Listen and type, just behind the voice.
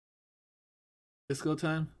Disco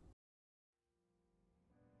time?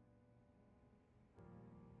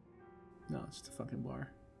 No, it's just a fucking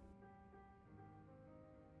bar.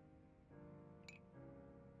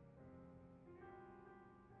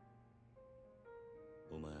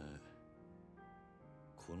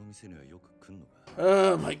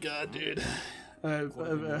 Oh my god, dude.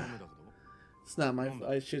 It's not my.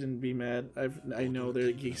 I shouldn't be mad. I know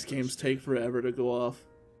their geeks games take forever to go off.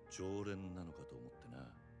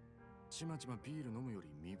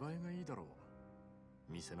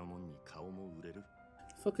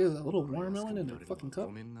 Fuck is that little watermelon in a fucking cup?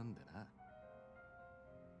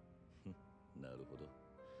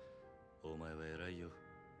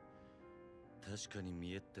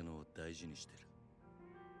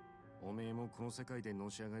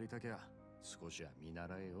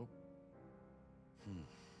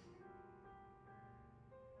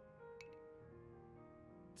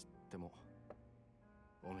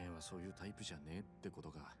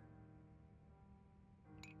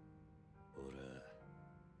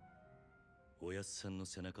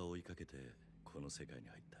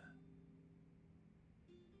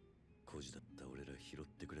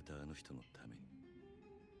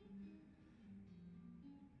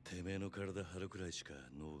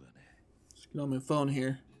 Just get on my phone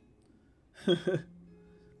here.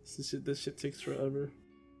 This shit takes forever.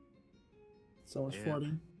 So much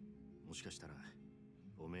flooding.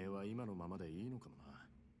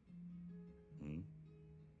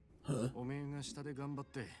 Huh?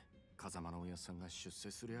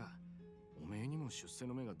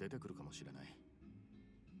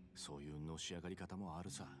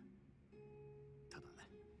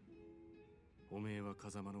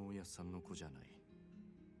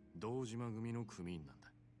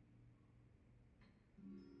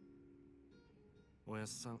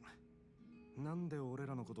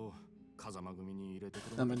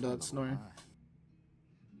 I'm a dog snoring.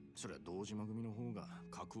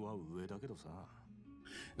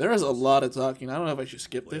 There is a lot of talking. I don't know if I should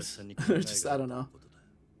skip this. Just I don't know.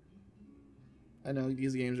 I know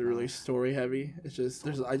these games are really story heavy. It's just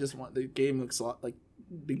I just want the game looks a lot like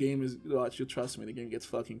the game is. Watch, you trust me. The game gets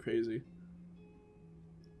fucking crazy.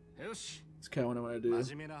 It's kind of what I want to do.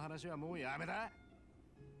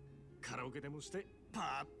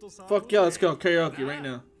 Fuck yeah, let's go karaoke right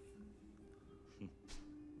now.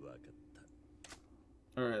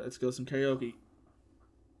 Alright, let's go some karaoke.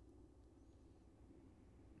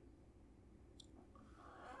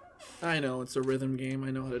 I know, it's a rhythm game.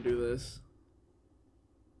 I know how to do this.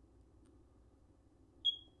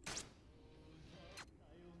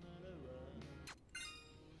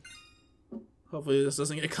 Hopefully this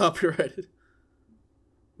doesn't get copyrighted.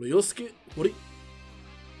 Ryosuke? What are you...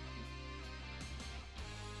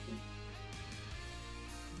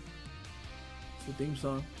 It's the theme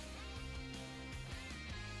song.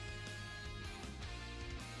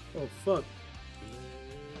 Oh fuck.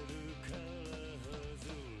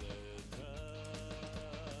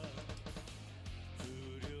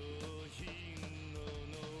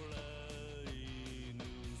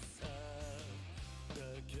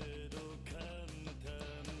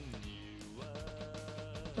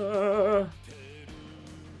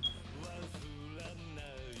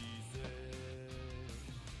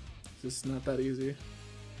 It's just not that easy.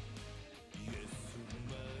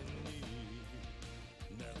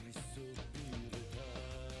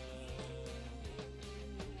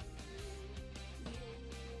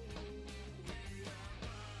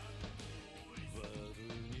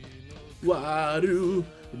 Waru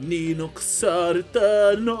ni no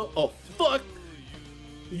kusareta no. Oh fuck!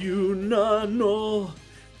 Yuna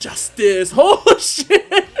justice. Oh shit!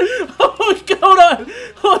 Oh, hold on!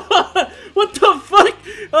 Hold on! What the fuck?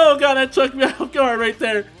 Oh god, that took me off guard right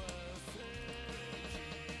there.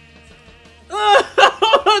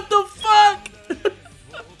 What the fuck?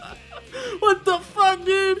 What the fuck,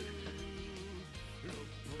 dude?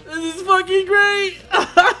 This is fucking great!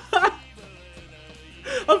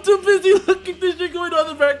 I'm too busy looking at this shit going on in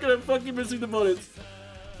the background. I'm fucking missing the bullets.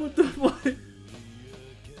 What the fuck?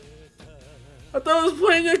 I thought I was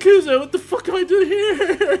playing Yakuza. What the fuck am I doing here?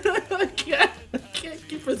 I can't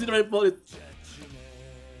keep pressing the right bullets.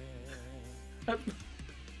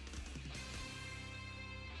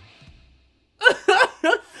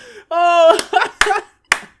 Oh,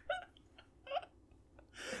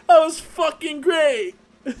 that was fucking great.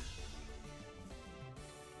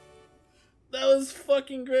 That was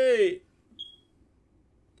fucking great.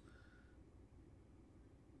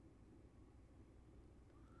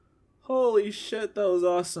 Holy shit, that was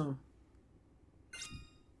awesome.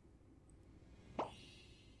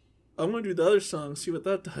 I'm gonna do the other song, see what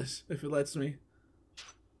that does, if it lets me.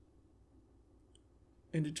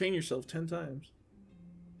 Entertain yourself 10 times.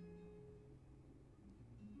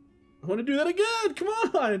 I want to do that again! Come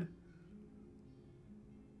on!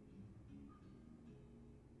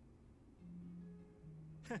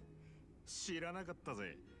 知らなかった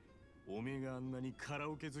ぜ。おめえがあんなにカラ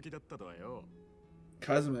オケ好きだったとはよ。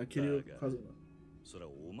カズマ、キリオ、カズマ。そら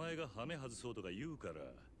お前がハメ外そうとか言うから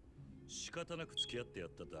仕方なく付き合ってやっ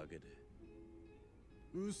ただけで。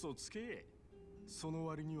嘘つけ。その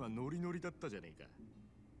割にはノリノリだったじゃねえか。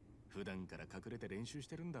普段から隠れて練習し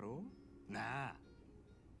てるんだろなあ。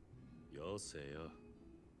よせよ。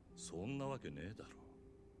そんなわけねえだろ。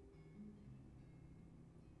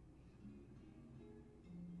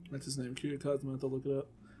That's his name, Kiryu Kazuma. I have to look it up.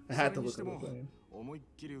 I had to look it up. 思いっ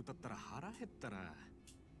きり歌ったら腹減ったな。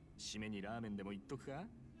締めにラーメンでも言っとくか。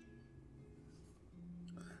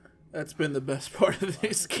That's been the best part of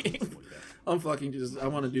this game. I'm fucking just. I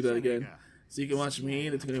want to do that again. So you can watch me,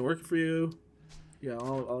 and it's gonna work for you. Yeah,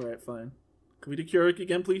 all right, fine. Can we do karaoke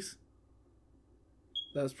again, please?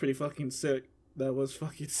 That was pretty fucking sick. That was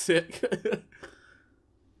fucking sick.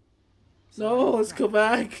 No, let's go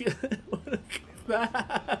back. Go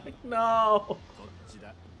back. No.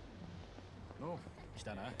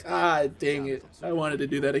 God dang it. I wanted to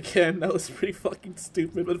do that again. That was pretty fucking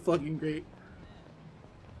stupid, but fucking great.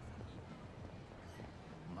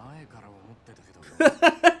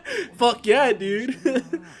 Fuck yeah, dude.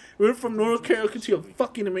 We went from normal karaoke to a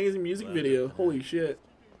fucking amazing music video. Holy shit.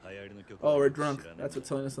 Oh, we're drunk. That's what's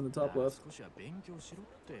telling us on the top left.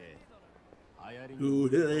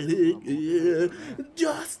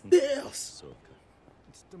 Justice!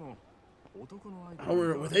 I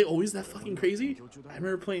remember, were they always that fucking crazy? I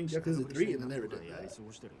remember playing Yakuza 3 and I never did that.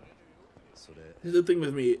 Here's the thing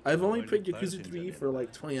with me. I've only played Yakuza 3 for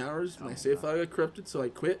like 20 hours. My save file got corrupted, so I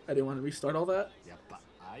quit. I didn't want to restart all that.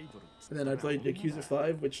 And then I played Yakuza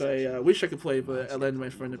 5, which I wish I could play, but I lent my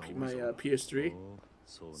friend my PS3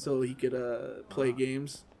 so he could play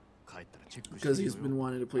games. Because he's been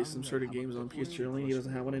wanting to play some sort of games on PS3 only. He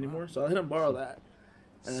doesn't have one anymore, so I let him borrow that.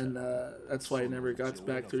 And that's why I never got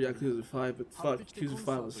back to Yakuza 5, but fuck, Yakuza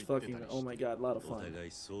 5 was fucking, oh my god, a lot of fun.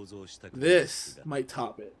 This might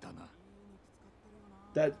top it.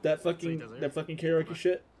 That fucking karaoke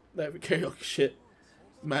shit,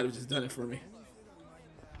 might have just done it for me.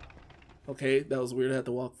 Okay, that was weird. I had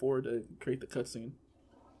to walk forward to create the cutscene.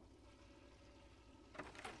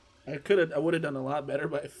 I would have done a lot better,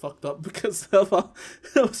 but I fucked up because of, I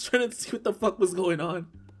was trying to see what the fuck was going on.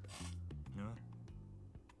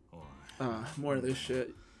 More of this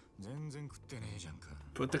shit.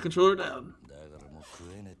 Put the controller down.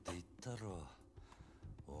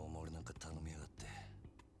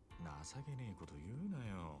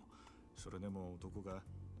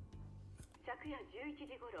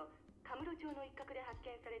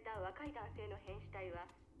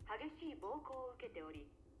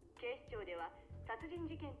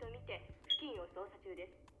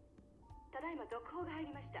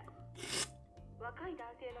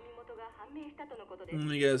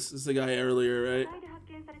 I guess it's the guy earlier, right?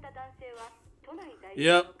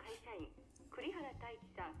 Yep.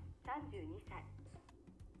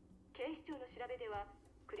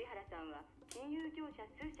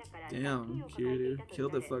 Damn, Kiryu, kill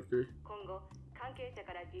the fucker.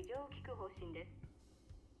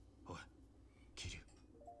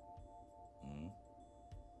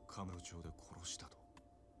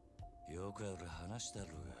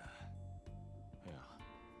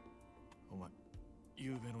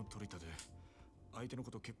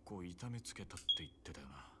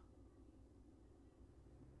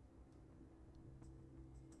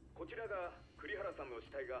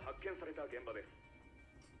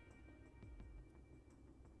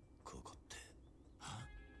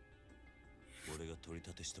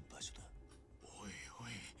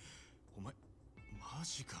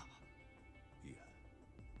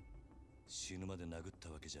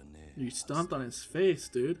 You stomped on his face,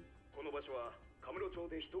 dude.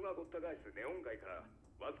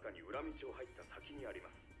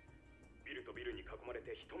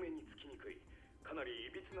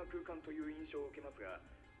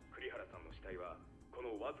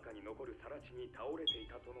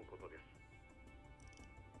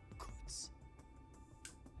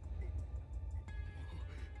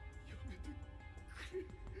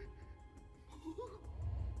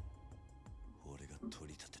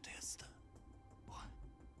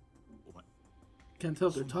 Can't tell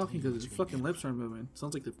if they're talking because their fucking lips aren't moving.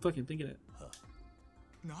 Sounds like they're fucking thinking it.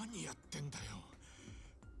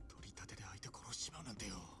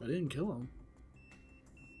 I didn't kill him.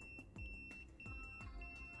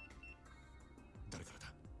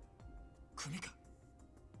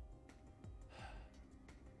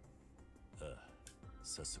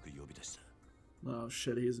 早速呼び出した。 Oh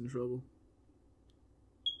shit, he's in trouble.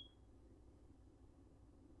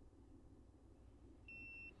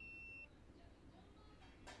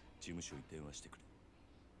 事務所に電話してく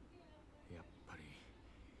れ。やっぱり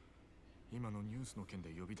今のニュースの件で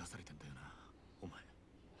呼び出されてんだよな、お前。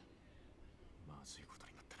まずいこと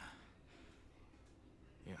になったな。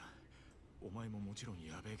いや、お前ももちろん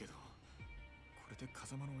やべえけど、これで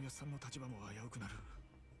風間のおやっさんの立場も危うくなる。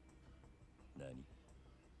何？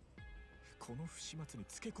この不始末に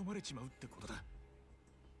つけ込まれちまうってことだ。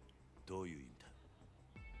どういう意味だ？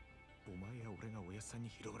お前や俺がおやっさんに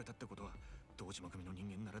拾われたってことは堂島組の人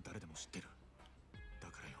間なら誰でも知ってる。だ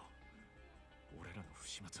からよ、俺らの不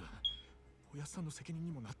始末はおやっさんの責任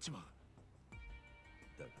にもなっちまう。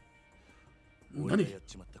だが俺がやっ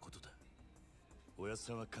ちまったことだ。おやっ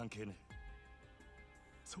さんは関係ねえ。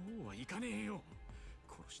そうはいかねえよ。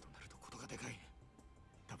殺しとなるとことがでかい。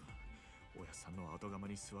多分おやっさんの後釜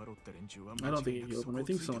に座ろうって連中は I don't think he killed him. I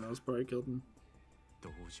think someone else probably killed him. 堂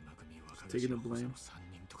島組若Taking the 頭補 blame. 佐の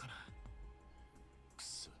3人とかな。く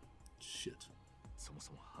そ。 Shit. そも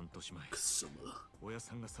そも半年前、 Kusama. おやっ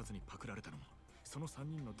さんがサツにパクられたのもその3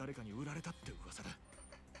人の誰かに売られたって噂だ。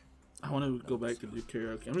 I want to go back to do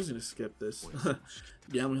karaoke. I'm just gonna skip this.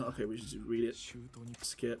 Yeah, okay, we should just read it. 周到に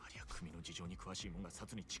Skip. ありゃ組の事情に詳しいもんがサ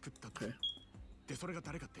ツにチクったって。 Okay. でそれが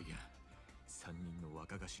誰かっていや、3人の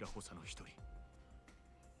若頭補佐の一人、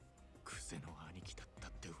クゼの兄貴だった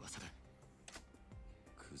って噂だ。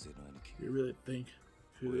クゼの兄貴。 You really think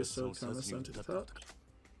who this so Kama sent to the top?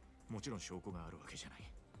 もちろん証拠があるわけじゃな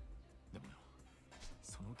い。でもよ、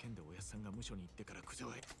その件でおやっさんが無所に行ってからクゼ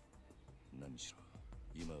は何しろ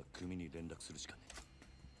今は組に連絡するしかねえ。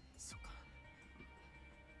そうか、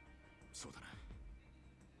そうだな。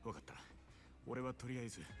分かった。俺はとりあえ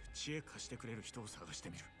ず知恵貸してくれる人を探して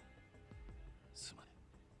みる。すまね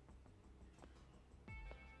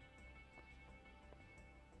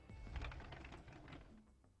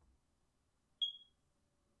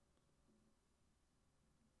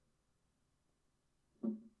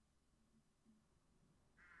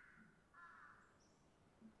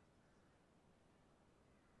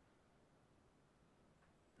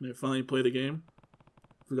May I finally play the game?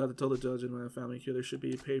 Forgot to tell the judge and my family here there should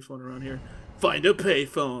be a payphone around here. Find a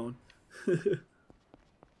payphone!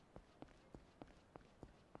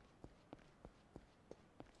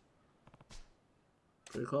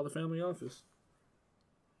 Better call the family office.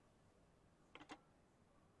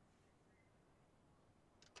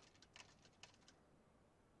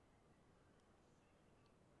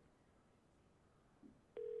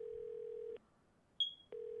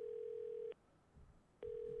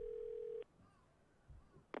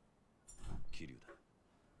 Kiryu だ。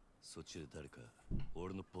そっちで誰か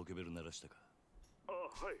俺のポケベル鳴らしたか？あ、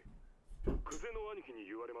はい。クゼの兄貴に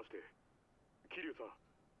言われまして。桐生さん、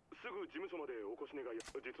すぐ事務所までお越し願い。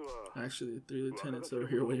実は Actually, the 3 lieutenants over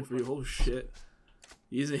here waiting for you. Oh shit.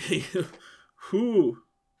 He's who?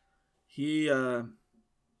 He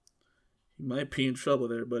might be in trouble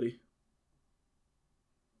there, buddy.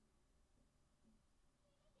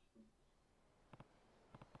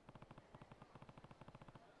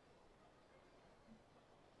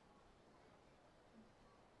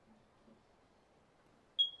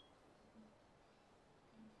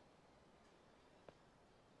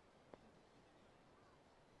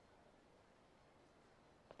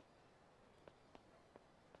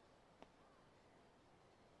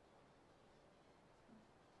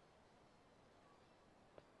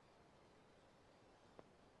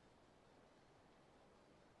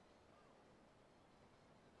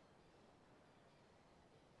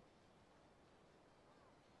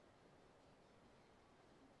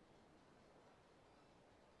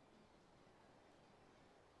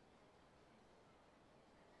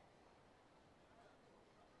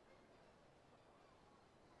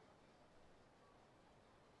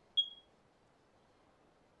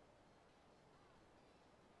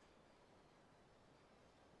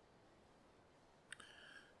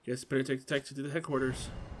 Guess better take the taxi to the headquarters.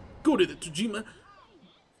 Go to the Tajima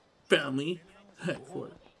family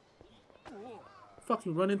headquarters.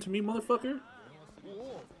 Fucking run into me, motherfucker.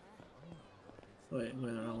 Wait, the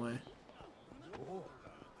wrong way.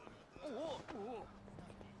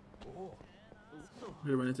 We're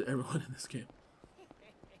gonna run into everyone in this game.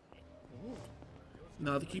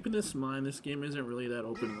 Now, keeping this in mind, this game isn't really that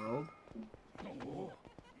open world.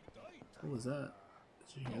 What was that?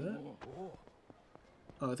 Did you hear that?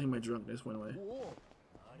 Oh, I think my drunkenness went away.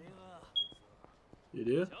 You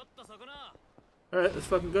do? Alright, let's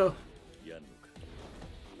fucking go. やんのか。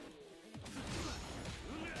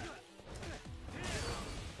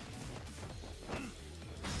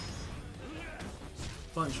 What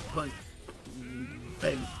Punch, punch.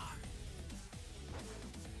 Bang.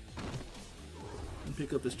 And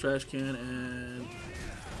pick up this trash can and...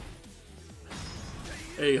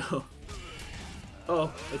 There you go.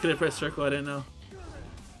 Oh, I could have pressed circle, I didn't know.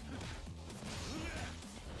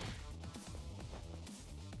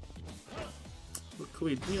 Cool,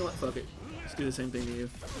 you know what? Fuck it. Let's do the same thing to you.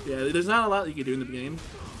 Yeah, there's not a lot you can do in the game.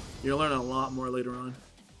 You'll learn a lot more later on.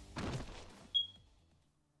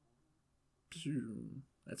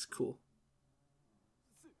 That's cool.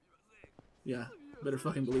 Yeah, better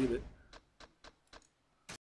fucking believe it.